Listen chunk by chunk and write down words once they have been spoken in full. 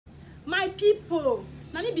My people,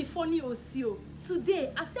 na me be funny Osio.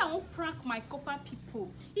 Today, I say I won't prank my copper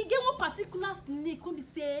people. He get one particular snake when me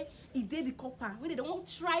say he did the copper. When they don't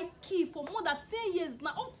try kill for more than 10 years now,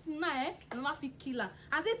 up to now, they don't fit kill her.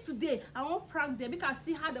 I say today, I won't prank them because I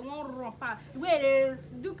see how they won't run past. Where they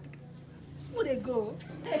do, where they go.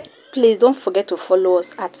 Please don't forget to follow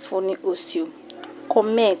us at Funny Osio.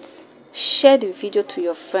 Comment, share the video to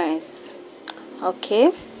your friends.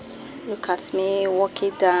 Okay? Look at me walking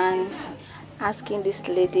down, asking this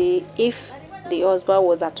lady if the husband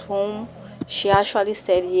was at home. She actually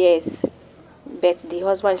said yes, but the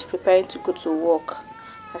husband is preparing to go to work.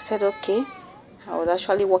 I said okay. I was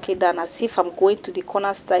actually walking down as if I'm going to the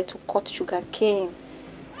corner side to cut sugar cane.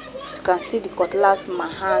 As you can see the cutlass in my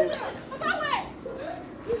hand.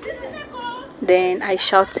 Then I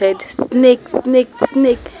shouted, snake, snake,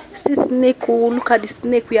 snake. See snake, oh, look at the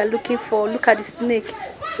snake we are looking for. Look at the snake.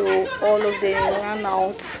 So all of them ran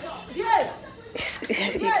out. You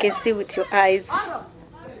can see with your eyes.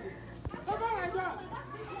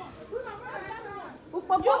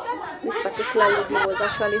 This particular lady was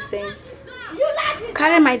actually saying,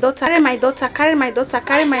 carry my daughter, carry my daughter, carry my daughter,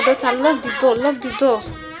 carry my daughter, lock the door, lock the door.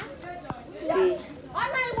 See.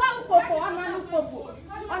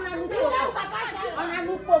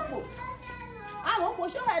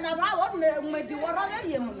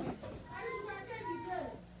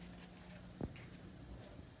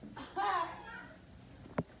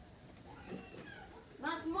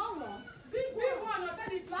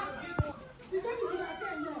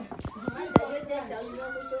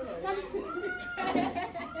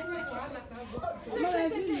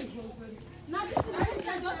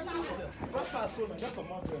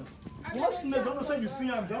 Once you don't say you see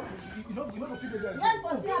him, you know the figure there.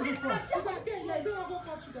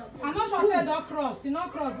 I'm not sure say don't cross. You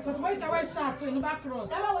not cross because when you wear shot, so you never cross.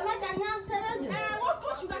 I won't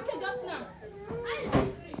touch sugar cane just now.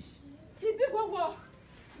 The big one.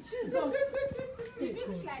 Jesus. The big like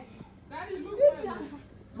this. Daddy, look at me.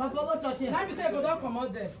 But what talking? Let me say, go don't come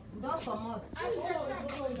out there. Don't come out.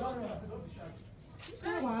 Say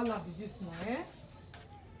wahala be this now, eh?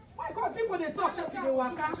 Why come people they talk say they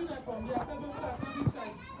waka?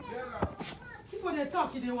 People they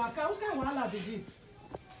talk they waka. Which kind of wahala be this?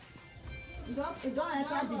 You don't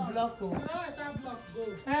enter the block. You don't enter block go.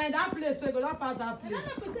 That place so you go don't pass that place.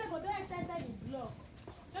 Another person go don't enter the block.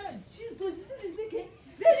 Hey, Jesus, you see this thing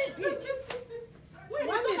very big. When you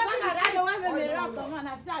talk about the one when they rock come on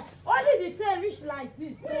after only the tail reach like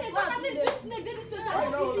this. When you talk about this snake, they just I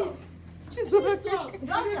don't believe. Jesus.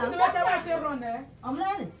 Run there. I'm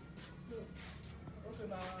learning.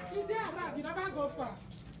 He never go far.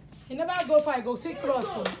 He never go far. He go see cross.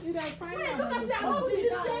 When you talk about I don't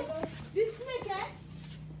believe say this snake,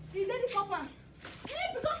 he did the copper. He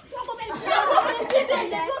become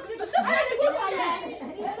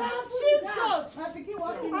Jesus.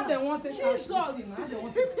 How they want it? Jesus.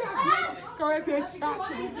 Correct shot.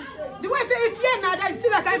 The way they fear now, that you see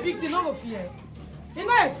that kind of big thing, no go fear. You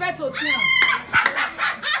no expect to see him.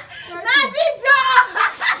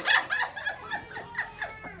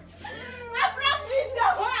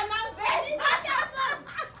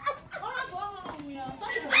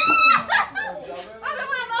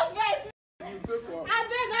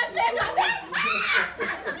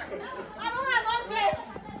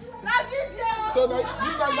 So now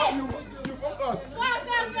you focus.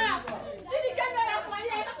 See the camera for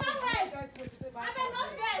here. Papa wait. I beg not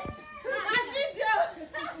vex. That video.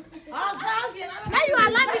 Now you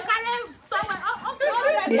allow me carry someone.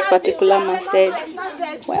 This particular man said,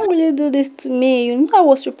 why will you do this to me? You know I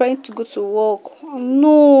was preparing to go to work. Oh,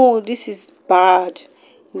 no, this is bad.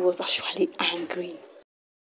 He was actually angry.